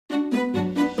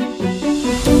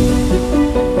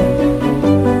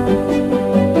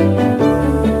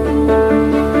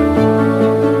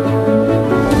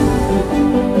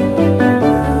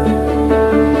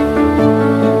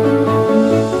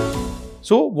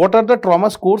what are the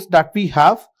trauma scores that we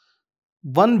have?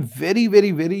 One very,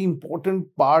 very, very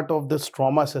important part of this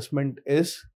trauma assessment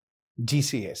is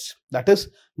GCS, that is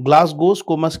Glasgow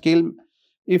Coma Scale.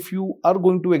 If you are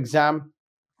going to exam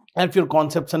and if your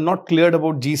concepts are not cleared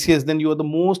about GCS, then you are the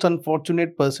most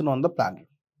unfortunate person on the planet.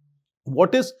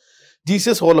 What is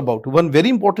GCS all about? One very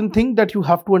important thing that you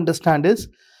have to understand is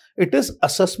it is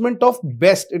assessment of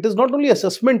best. It is not only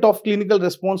assessment of clinical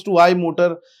response to eye,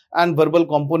 motor and verbal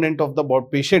component of the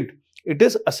patient. It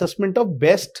is assessment of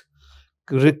best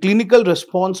clinical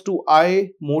response to eye,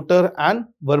 motor and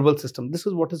verbal system. This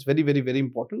is what is very, very, very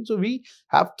important. So we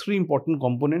have three important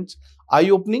components. Eye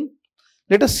opening.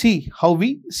 Let us see how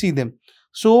we see them.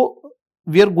 So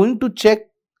we are going to check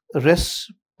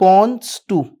response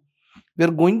to. We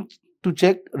are going to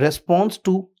check response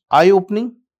to eye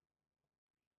opening.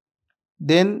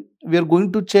 Then we are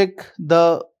going to check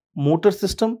the motor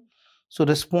system. So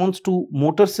response to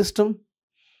motor system.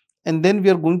 And then we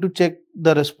are going to check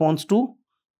the response to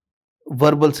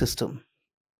verbal system.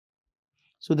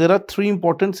 So there are three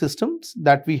important systems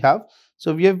that we have.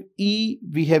 So we have E,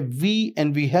 we have V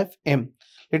and we have M.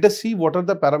 Let us see what are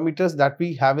the parameters that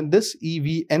we have in this E,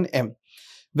 V and M.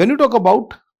 When you talk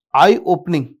about eye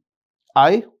opening,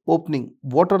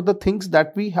 what are the things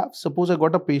that we have? Suppose I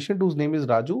got a patient whose name is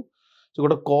Raju. So I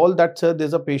got a call that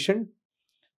there's a patient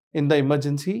in the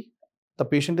emergency. The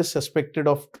patient is suspected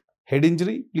of head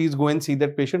injury. Please go and see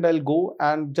that patient. I'll go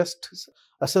and just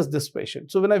assess this patient.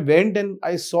 So when I went and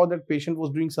I saw that patient was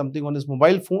doing something on his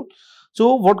mobile phone.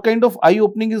 So what kind of eye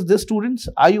opening is this, students?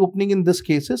 Eye opening in this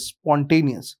case is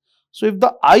spontaneous. So if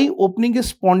the eye opening is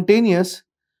spontaneous,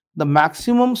 the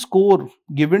maximum score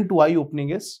given to eye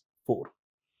opening is 4.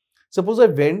 Suppose I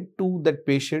went to that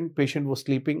patient was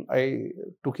sleeping. I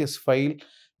took his file.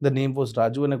 The name was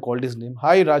Raju and I called his name.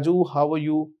 Hi Raju, how are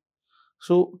you?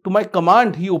 So to my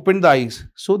command, he opened the eyes.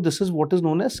 So this is what is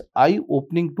known as eye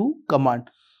opening to command.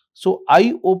 So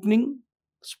eye opening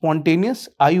spontaneous,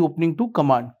 eye opening to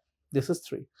command. This is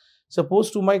 3.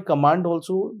 Suppose to my command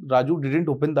also, Raju didn't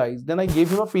open the eyes. Then I gave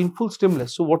him a painful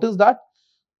stimulus. So what is that?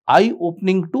 Eye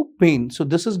opening to pain. So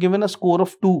this is given a score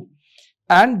of 2.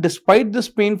 And despite this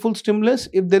painful stimulus,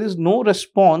 if there is no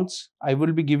response, I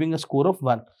will be giving a score of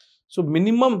 1. So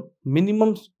minimum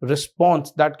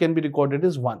response that can be recorded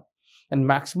is 1. And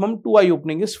maximum to eye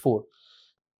opening is 4.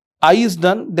 Eye is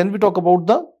done. Then we talk about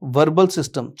the verbal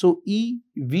system. So E,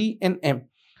 V and M.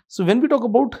 So when we talk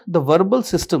about the verbal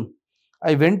system,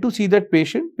 I went to see that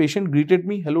patient. Patient greeted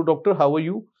me. Hello doctor, how are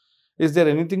you? Is there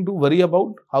anything to worry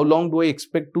about? How long do I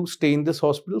expect to stay in this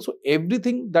hospital? So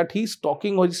everything that he's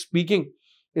talking or he's speaking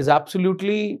is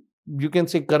absolutely, you can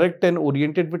say, correct and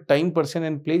oriented with time, person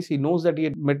and place. He knows that he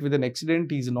had met with an accident.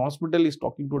 He's in hospital. He's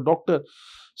talking to a doctor.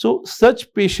 So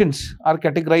such patients are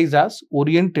categorized as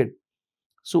oriented.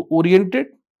 So oriented,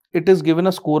 it is given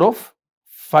a score of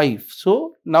 5.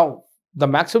 So now the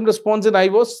maximum response in I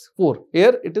was 4.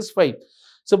 Here it is 5.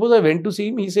 Suppose I went to see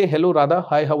him. He say, hello Radha,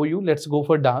 hi, how are you? Let's go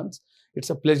for dance. It's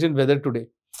a pleasant weather today.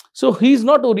 So he is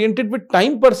not oriented with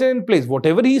time, person and place.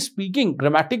 Whatever he is speaking,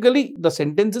 grammatically, the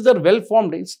sentences are well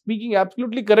formed. He is speaking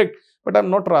absolutely correct. But I'm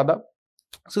not Radha.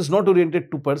 So it's not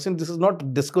oriented to person. This is not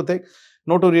discotheque.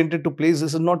 Not oriented to place.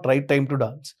 This is not right time to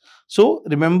dance. So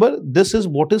remember, this is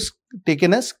what is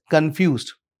taken as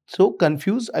confused. So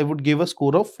confused, I would give a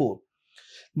score of 4.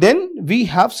 Then we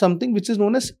have something which is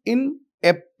known as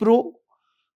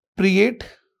inappropriate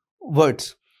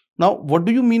words. Now, what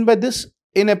do you mean by this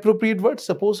inappropriate words?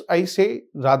 Suppose I say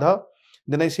Radha,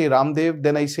 then I say Ramdev,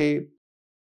 then I say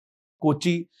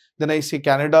Kochi, then I say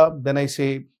Canada, then I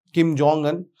say Kim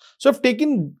Jong-un. So I've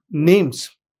taken names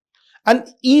and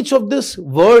each of these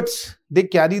words, they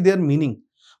carry their meaning.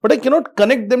 But I cannot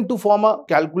connect them to form a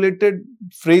calculated,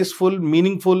 phraseful,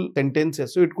 meaningful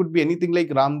sentences. So it could be anything like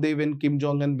Ramdev and Kim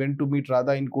Jong-un went to meet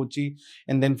Radha in Kochi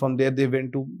and then from there they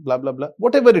went to blah, blah, blah,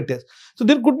 whatever it is. So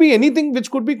there could be anything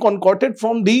which could be concocted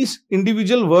from these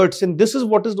individual words, and this is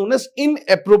what is known as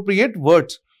inappropriate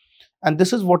words. And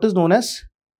this is what is known as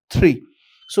 3.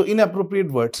 So inappropriate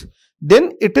words.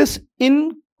 Then it is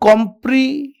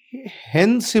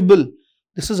incomprehensible.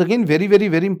 This is again very, very,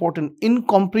 very important.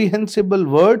 Incomprehensible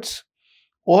words,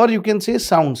 or you can say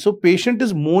sounds. So patient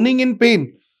is moaning in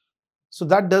pain. So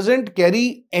that doesn't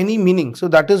carry any meaning. So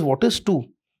that is what is 2.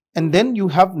 And then you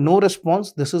have no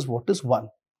response. This is what is 1.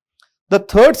 The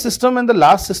third system and the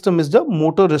last system is the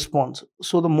motor response.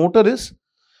 So the motor is,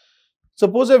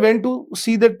 suppose I went to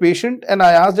see that patient and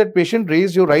I asked that patient,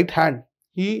 raise your right hand.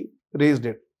 He raised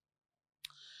it.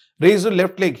 Raise your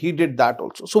left leg. He did that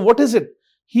also. So what is it?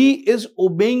 He is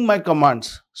obeying my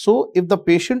commands. So if the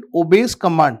patient obeys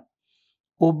command,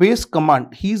 obeys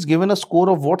command. He's given a score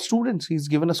of what, students? He's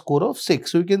given a score of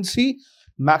 6. So you can see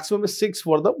maximum is 6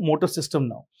 for the motor system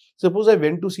now. Suppose I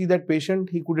went to see that patient,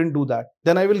 he couldn't do that.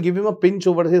 Then I will give him a pinch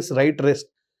over his right wrist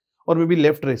or maybe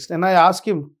left wrist. And I ask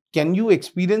him, can you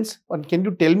experience or can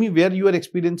you tell me where you are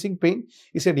experiencing pain?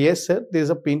 He said, yes, sir, there is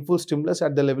a painful stimulus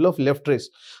at the level of left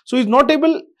wrist. So he's not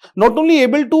only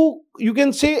able to, you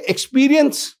can say,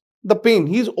 experience the pain,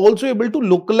 he is also able to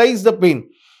localize the pain.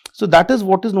 So that is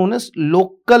what is known as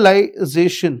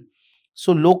localization.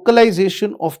 So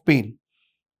localization of pain.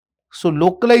 So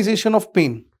localization of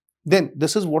pain. Then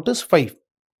this is what is 5.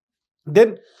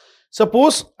 Then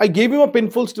suppose I gave him a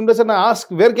painful stimulus and I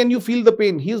asked, where can you feel the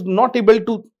pain? He is not able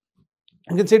to,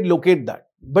 you can say, locate that,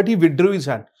 but he withdrew his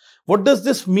hand. What does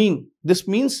this mean? This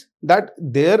means that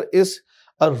there is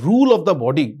a rule of the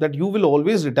body that you will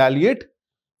always retaliate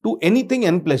to anything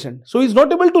unpleasant. So he's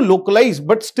not able to localize,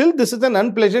 but still this is an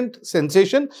unpleasant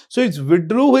sensation. So he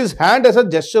withdrew his hand as a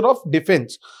gesture of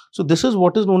defense. So this is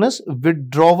what is known as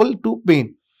withdrawal to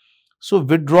pain. So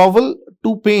withdrawal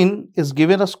to pain is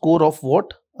given a score of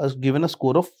what? Is given a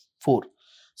score of 4.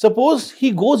 Suppose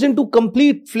he goes into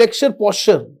complete flexure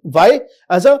posture. Why?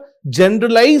 As a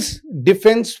generalized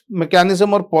defense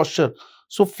mechanism or posture.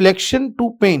 So flexion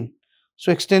to pain.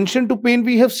 So extension to pain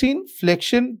we have seen,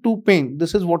 flexion to pain.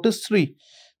 This is what is 3.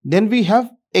 Then we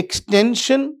have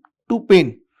extension to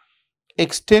pain.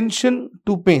 Extension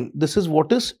to pain. This is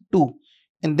what is 2.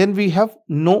 And then we have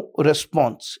no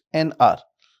response, NR.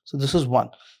 So this is 1.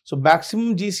 So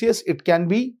maximum GCS, it can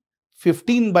be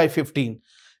 15 by 15.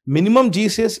 Minimum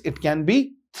GCS, it can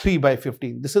be 3 by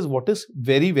 15. This is what is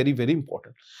very, very, very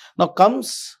important. Now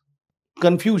comes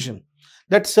confusion.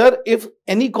 That, sir, if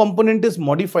any component is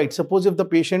modified, suppose if the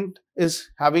patient is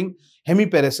having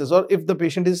hemiparesis or if the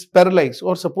patient is paralyzed,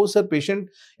 or suppose the patient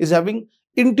is having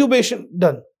intubation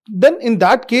done, then in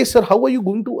that case, sir, how are you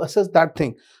going to assess that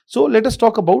thing? So let us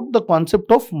talk about the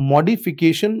concept of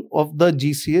modification of the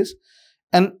GCS.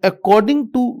 And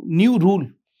according to new rule,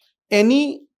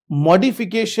 any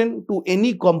modification to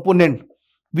any component,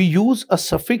 we use a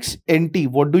suffix NT.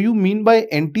 What do you mean by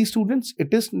NT, students?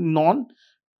 It is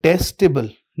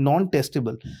non-testable.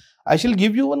 Non-testable. I shall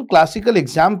give you one classical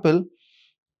example.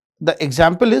 The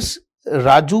example is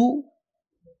Raju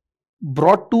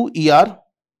brought to ER.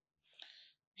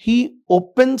 He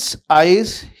opens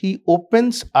eyes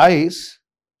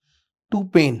to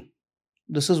pain.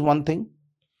 This is one thing.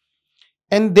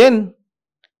 And then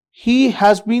he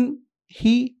has been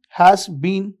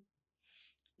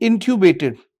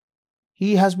intubated.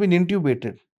 He has been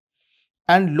intubated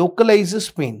and localizes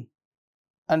pain.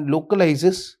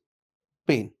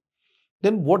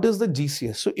 Then what is the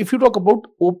GCS? So if you talk about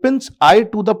opens eye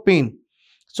to the pain,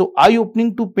 so eye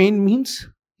opening to pain means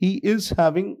he is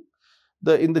having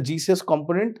in the GCS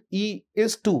component, E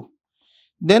is 2.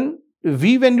 Then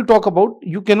V, when you talk about,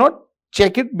 you cannot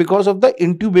check it because of the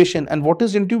intubation. And what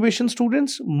is intubation,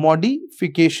 students?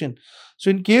 Modification.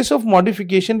 So in case of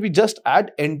modification, we just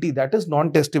add NT, that is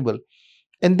non-testable.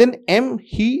 And then M,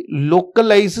 he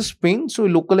localizes pain. So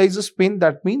he localizes pain,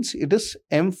 that means it is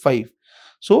M5.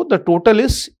 So the total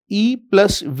is E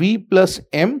plus V plus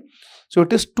M. So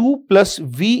it is 2 plus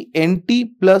V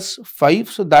NT plus 5.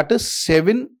 So that is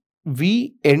 7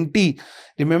 V NT.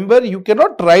 Remember, you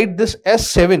cannot write this as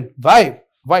 7. Why?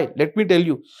 Let me tell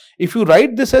you. If you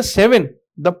write this as 7,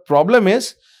 the problem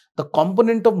is the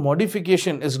component of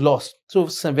modification is lost. So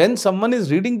when someone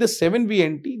is reading this 7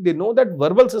 VNT, they know that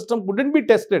verbal system couldn't be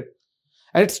tested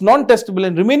and it's non-testable,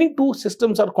 and remaining 2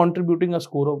 systems are contributing a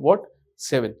score of what?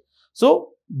 7. So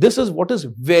this is what is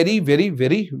very, very,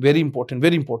 very, very important.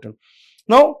 Very important.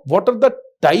 Now, what are the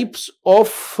types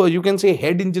of, you can say,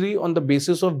 head injury on the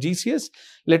basis of GCS?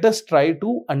 Let us try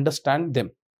to understand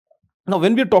them. Now,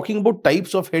 when we are talking about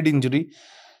types of head injury,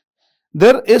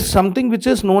 there is something which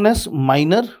is known as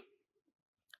minor,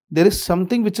 there is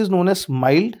something which is known as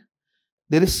mild,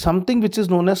 there is something which is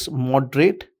known as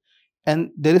moderate,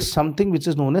 and there is something which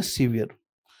is known as severe.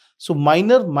 So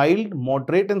minor, mild,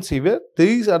 moderate and severe,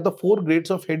 these are the 4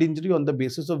 grades of head injury on the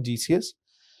basis of GCS.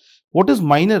 What is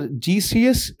minor?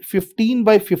 GCS 15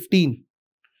 by 15.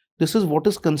 This is what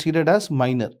is considered as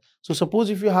minor. So suppose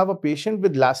if you have a patient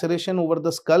with laceration over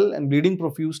the skull and bleeding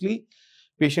profusely,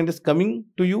 patient is coming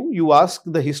to you, you ask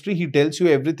the history, he tells you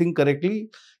everything correctly,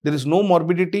 there is no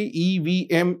morbidity, E,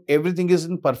 V, M, everything is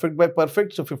in perfect by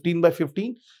perfect, so 15 by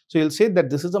 15. So you'll say that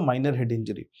this is a minor head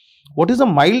injury. What is a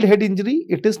mild head injury?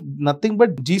 It is nothing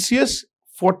but GCS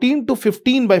 14 to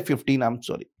 15 by 15, I'm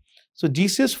sorry. So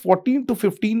GCS 14 to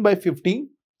 15 by 15,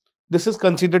 this is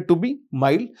considered to be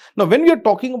mild. Now when we are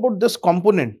talking about this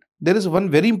component, there is one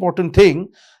very important thing,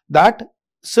 that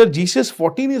Sir, GCS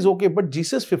 14 is okay, but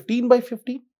GCS 15 by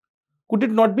 15? Could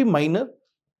it not be minor?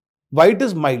 Why it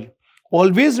is mild?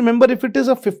 Always remember, if it is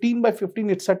a 15 by 15,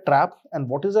 it's a trap. And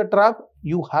what is a trap?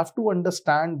 You have to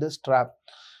understand this trap.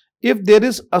 If there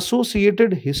is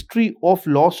associated history of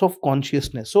loss of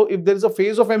consciousness, so if there is a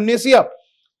phase of amnesia,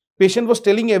 patient was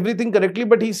telling everything correctly,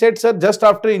 but he said, sir, just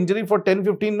after injury for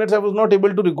 10-15 minutes, I was not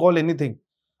able to recall anything.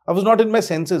 I was not in my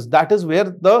senses. That is where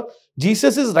the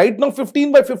GCS is right now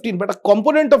 15 by 15, but a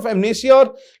component of amnesia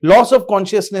or loss of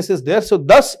consciousness is there. So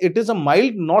thus, it is a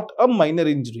mild, not a minor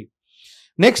injury.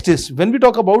 Next is, when we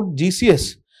talk about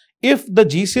GCS, if the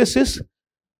GCS is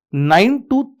 9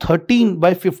 to 13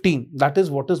 by 15, that is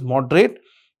what is moderate,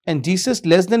 and GCS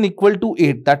less than equal to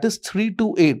 8, that is 3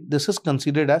 to 8, this is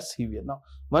considered as severe. Now,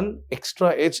 one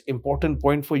extra edge important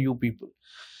point for you people.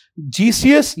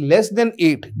 GCS less than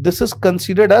 8, this is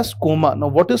considered as coma. Now,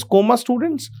 what is coma,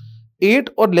 students? 8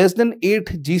 or less than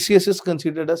 8 GCS is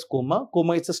considered as coma.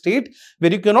 Coma is a state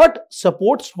where you cannot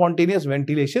support spontaneous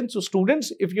ventilation. So,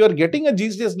 students, if you are getting a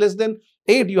GCS less than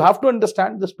 8, you have to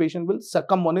understand this patient will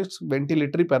succumb on its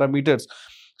ventilatory parameters.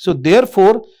 So,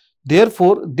 therefore, they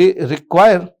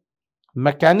require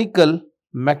mechanical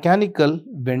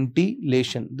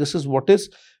ventilation. This is what is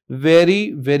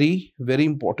very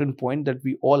important point that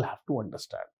we all have to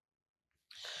understand.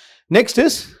 Next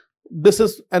is, this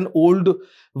is an old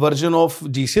version of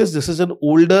GCS. This is an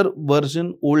older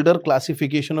version, older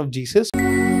classification of GCS.